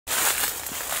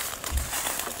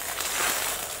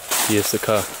here's the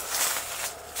car.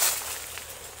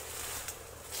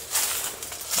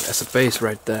 There's a base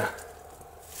right there.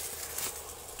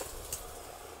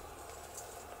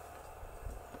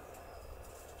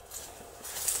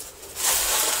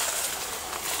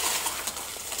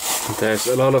 There's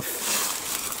a lot of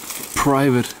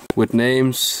private with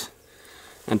names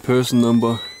and person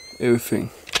number,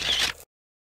 everything.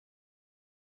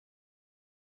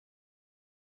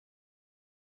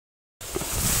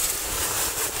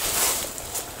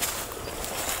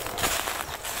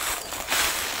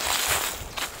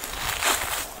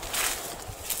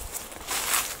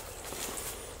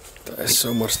 There's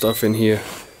so much stuff in here.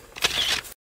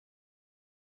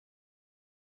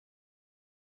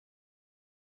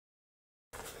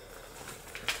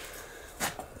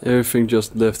 Everything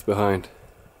just left behind.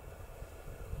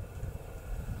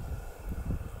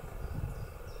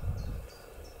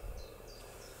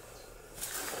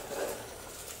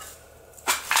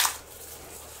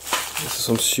 There's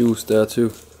some shoes there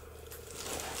too.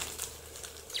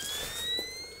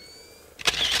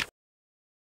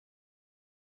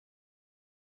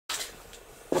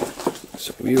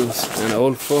 Some wheels and an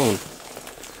old phone.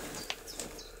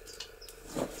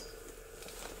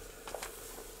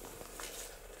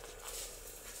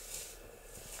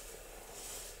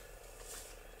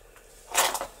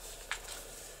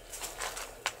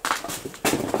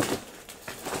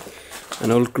 An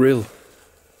old grill.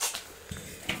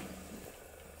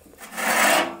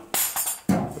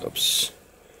 Oops.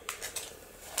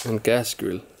 And gas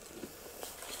grill.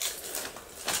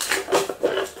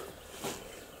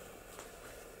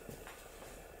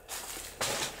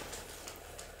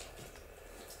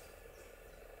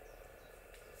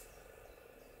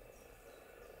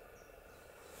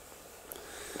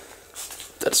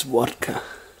 That's vodka.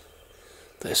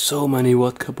 There's so many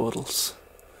vodka bottles.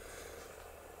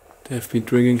 They've been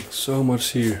drinking so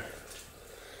much here.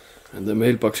 And the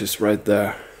mailbox is right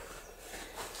there.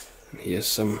 And here's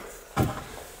some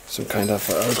kind of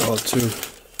alcohol too.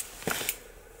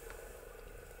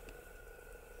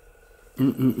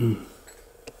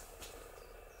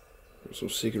 Some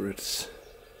cigarettes.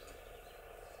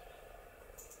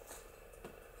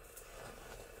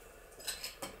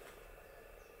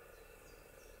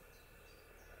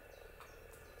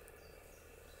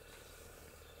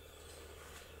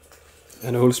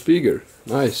 An old speaker,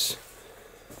 nice.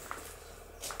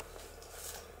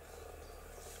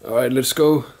 Alright, let's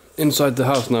go inside the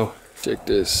house now. Check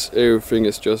this, everything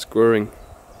is just growing.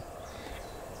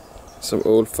 Some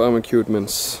old farm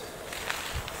equipments.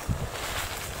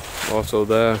 Also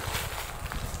there.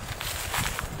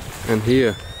 And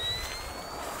here.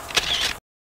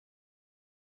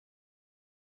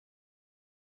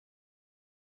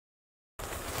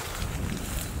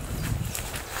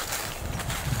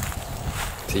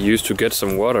 They used to get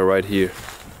some water right here.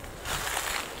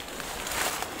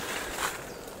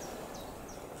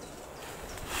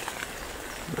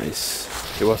 Nice.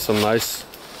 There was some nice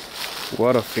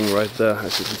water thing right there,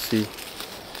 as you can see.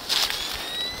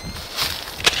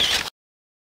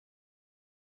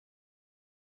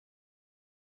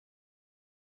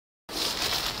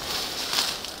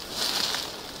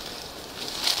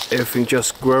 Everything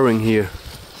just growing here.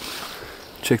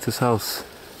 Check this house.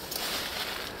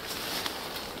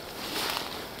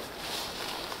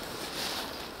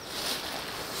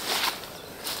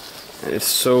 And it's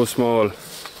so small.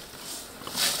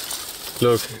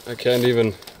 Look, I can't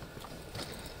even.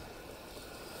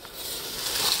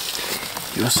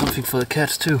 You have something for the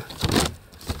cats too.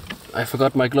 I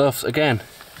forgot my gloves again.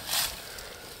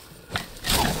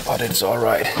 But it's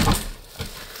alright.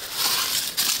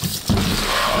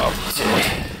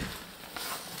 Okay.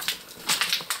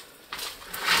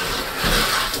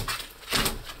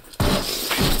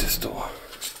 Close this door.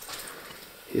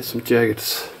 Here's some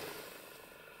jackets.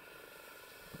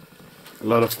 A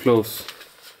lot of clothes.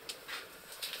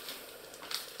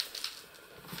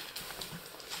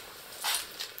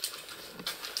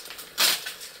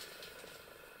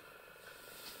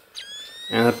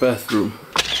 And a bathroom.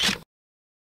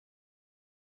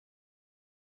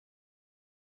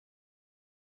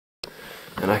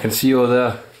 And I can see over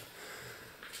there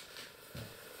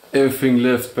everything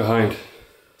left behind.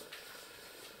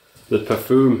 The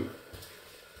perfume.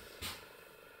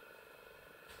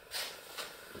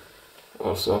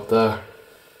 Also up there.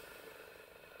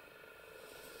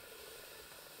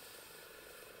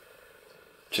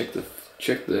 Check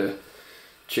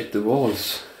the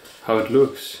walls, how it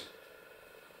looks.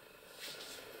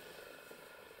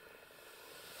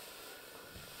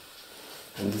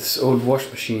 And this old wash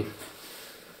machine.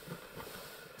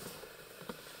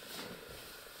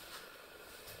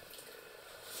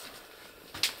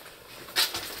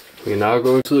 We now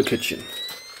go to the kitchen.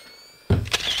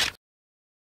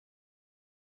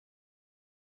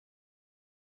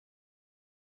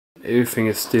 Everything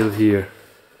is still here.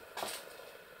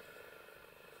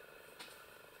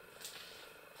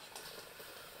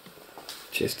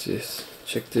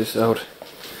 Check this out.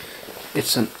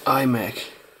 It's an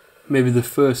iMac. Maybe the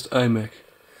first iMac.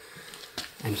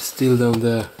 And it's still down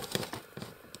there.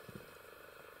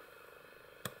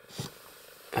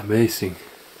 Amazing.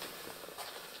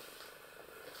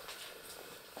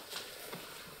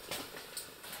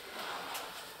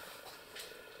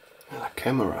 And a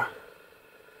camera.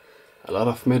 A lot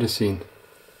of medicine.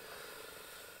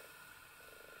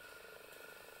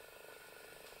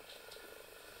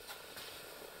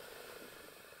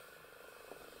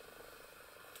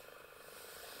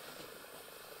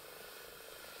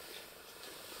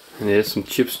 And there's some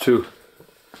chips too.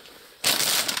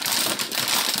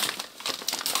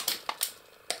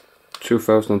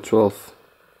 $2012.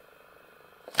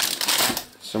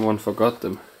 Someone forgot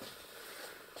them.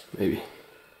 Maybe.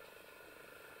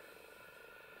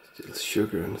 Still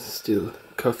sugar and still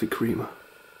coffee creamer.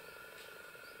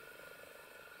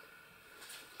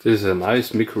 This is a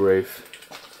nice microwave.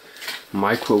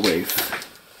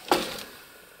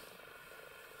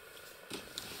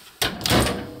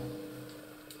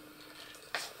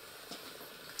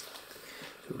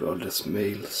 Look at all the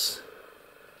smells.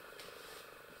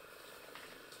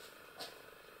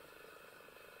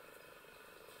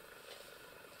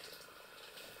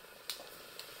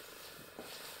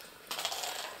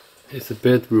 Here's the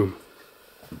bedroom.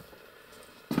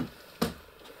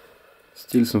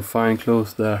 Still some fine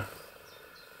clothes there.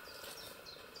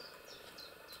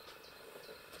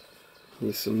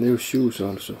 Here's some new shoes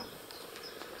also.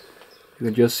 You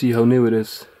can just see how new it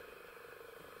is.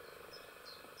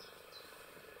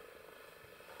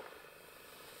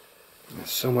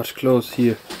 There's so much clothes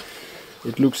here.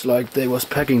 It looks like they was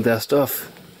packing their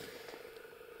stuff.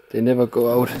 They never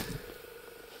go out.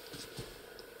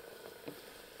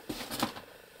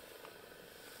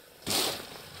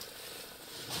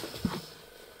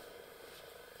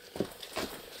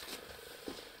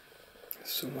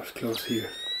 So much clothes here.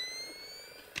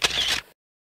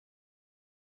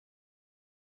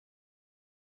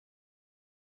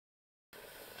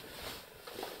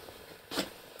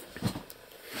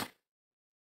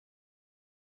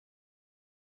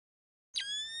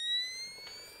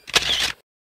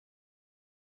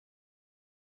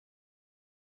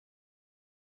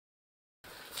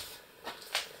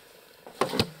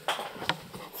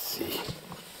 Let's see.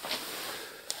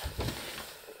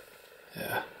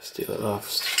 Yeah, still a lot of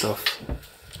stuff.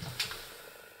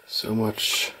 So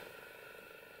much.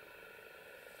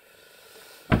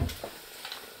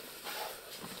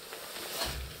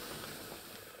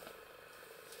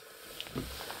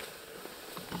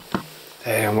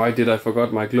 Damn, why did I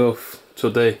forget my glove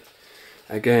today?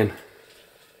 Again.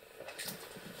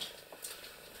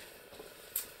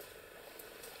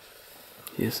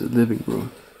 Here's the living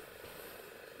room.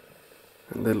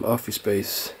 A little office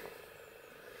space.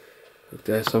 Look,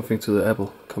 there's something to the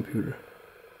Apple computer.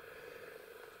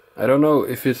 I don't know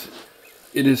if it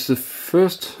is the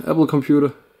first Apple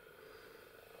computer,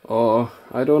 or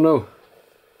I don't know.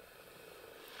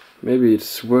 Maybe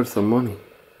it's worth some money.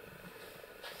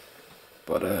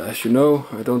 But as you know,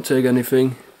 I don't take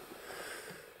anything.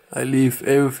 I leave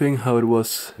everything how it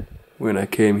was when I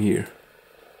came here.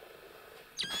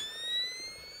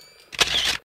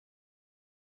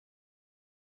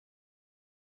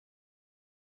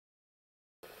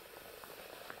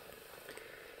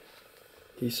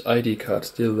 His ID card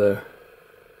still there.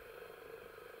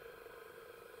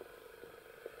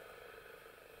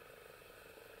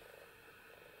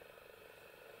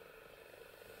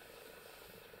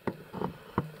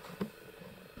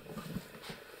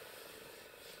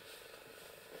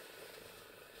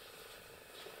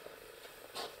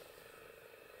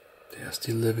 They are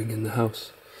still living in the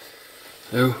house.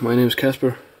 Hello, my name is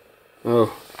Casper.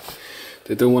 Oh,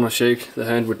 they don't want to shake the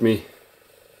hand with me.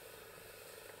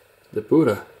 The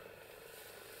Buddha.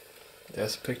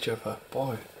 There's a picture of a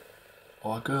boy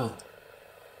or a girl.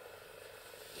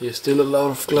 Here's still a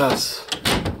lot of glass.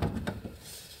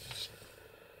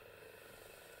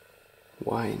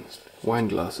 Wine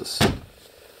glasses.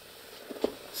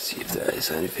 See if there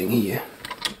is anything here.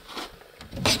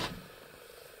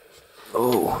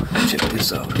 Oh, check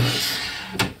this out, guys.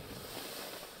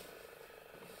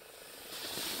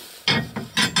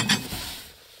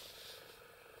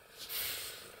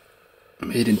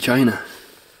 Made in China,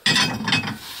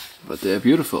 but they're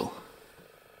beautiful.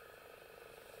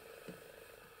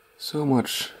 So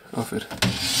much of it.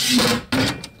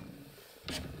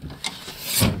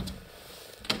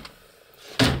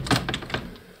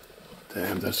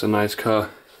 That's a nice car.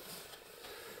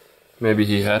 Maybe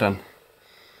he had a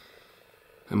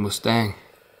Mustang.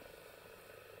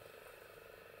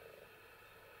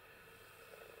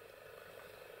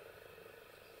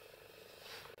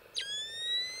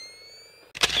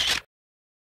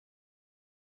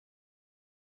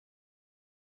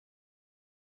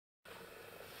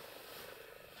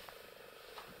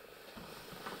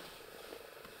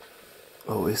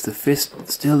 Oh, is the fist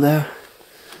still there?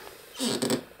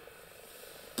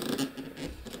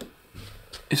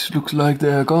 It looks like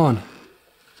they are gone.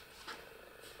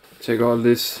 Check all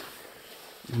these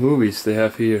movies they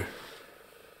have here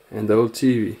and the old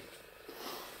TV.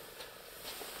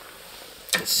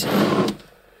 Let's see.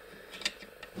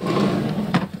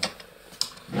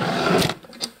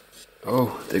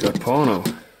 Oh, they got porno.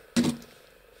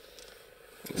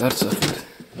 Lots of it.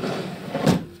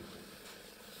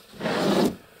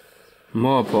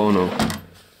 More porno.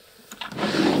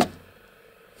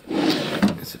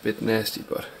 It's a bit nasty,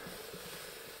 but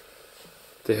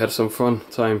they had some fun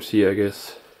times here, I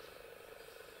guess.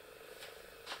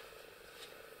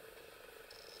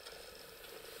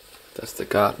 That's the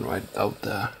garden right out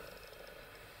there.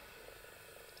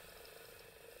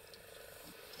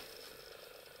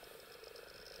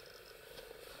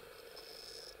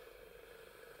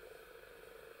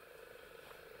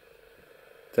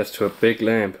 That's to a big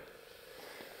lamp.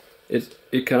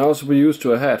 It can also be used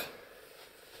to a hat.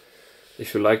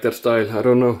 If you like that style, I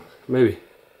don't know, maybe.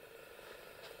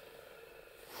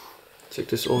 Check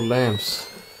this old lamps.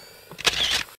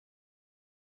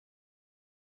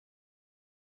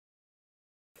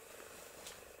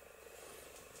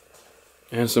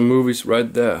 And some movies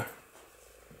right there.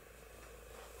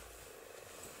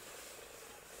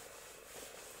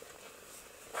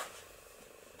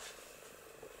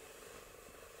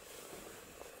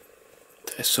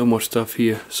 There's so much stuff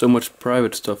here, so much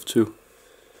private stuff too.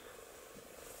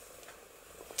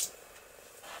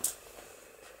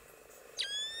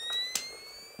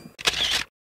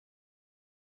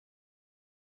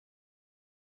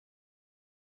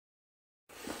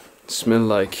 It smells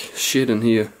like shit in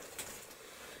here.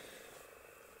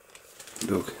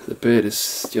 Look, the bed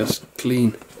is just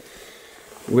clean,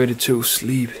 ready to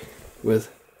sleep with.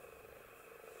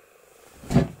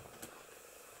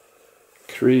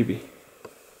 Creepy.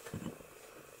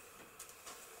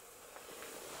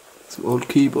 Some old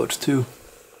keyboards too.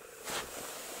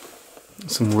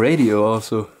 Some radio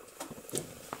also.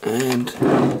 And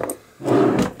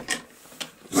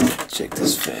check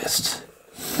this fast.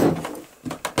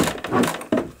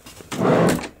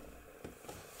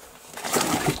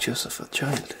 Pictures of a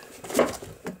child.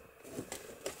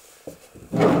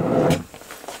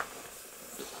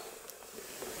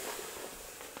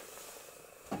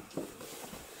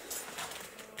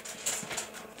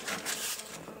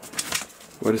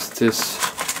 What is this?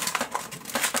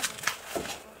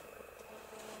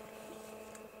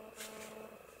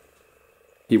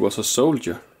 He was a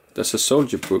soldier. That's a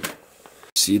soldier book.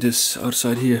 See this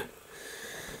outside here?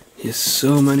 He has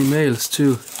so many mails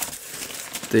too.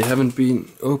 They haven't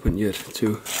been opened yet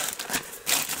too.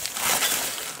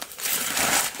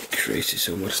 Crazy,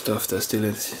 so much stuff that still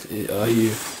are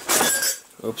here.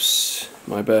 Oops,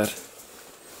 my bad.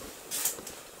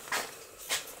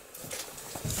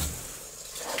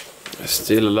 There's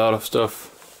still a lot of stuff.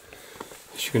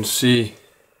 As you can see,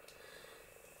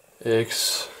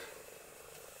 eggs.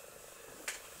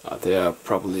 They are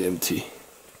probably empty.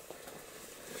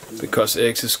 Because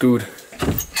eggs is good.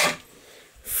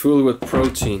 Full with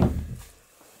protein.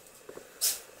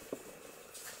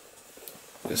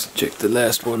 Let's check the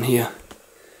last one here.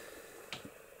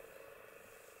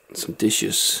 Some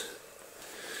dishes.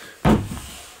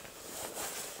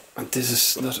 And this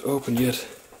is not open yet.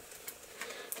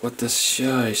 What the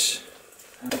shiz?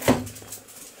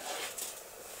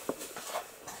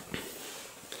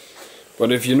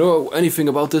 But if you know anything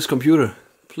about this computer,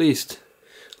 please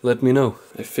let me know.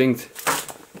 I think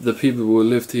the people who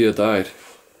lived here died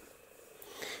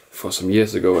for some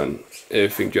years ago and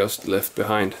everything just left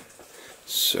behind.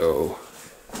 So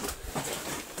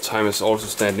time is also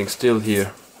standing still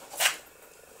here.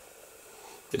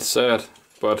 It's sad,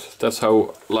 but that's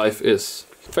how life is.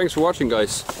 Thanks for watching,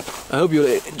 guys. I hope you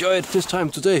enjoyed this time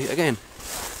today again.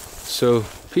 So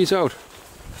peace out.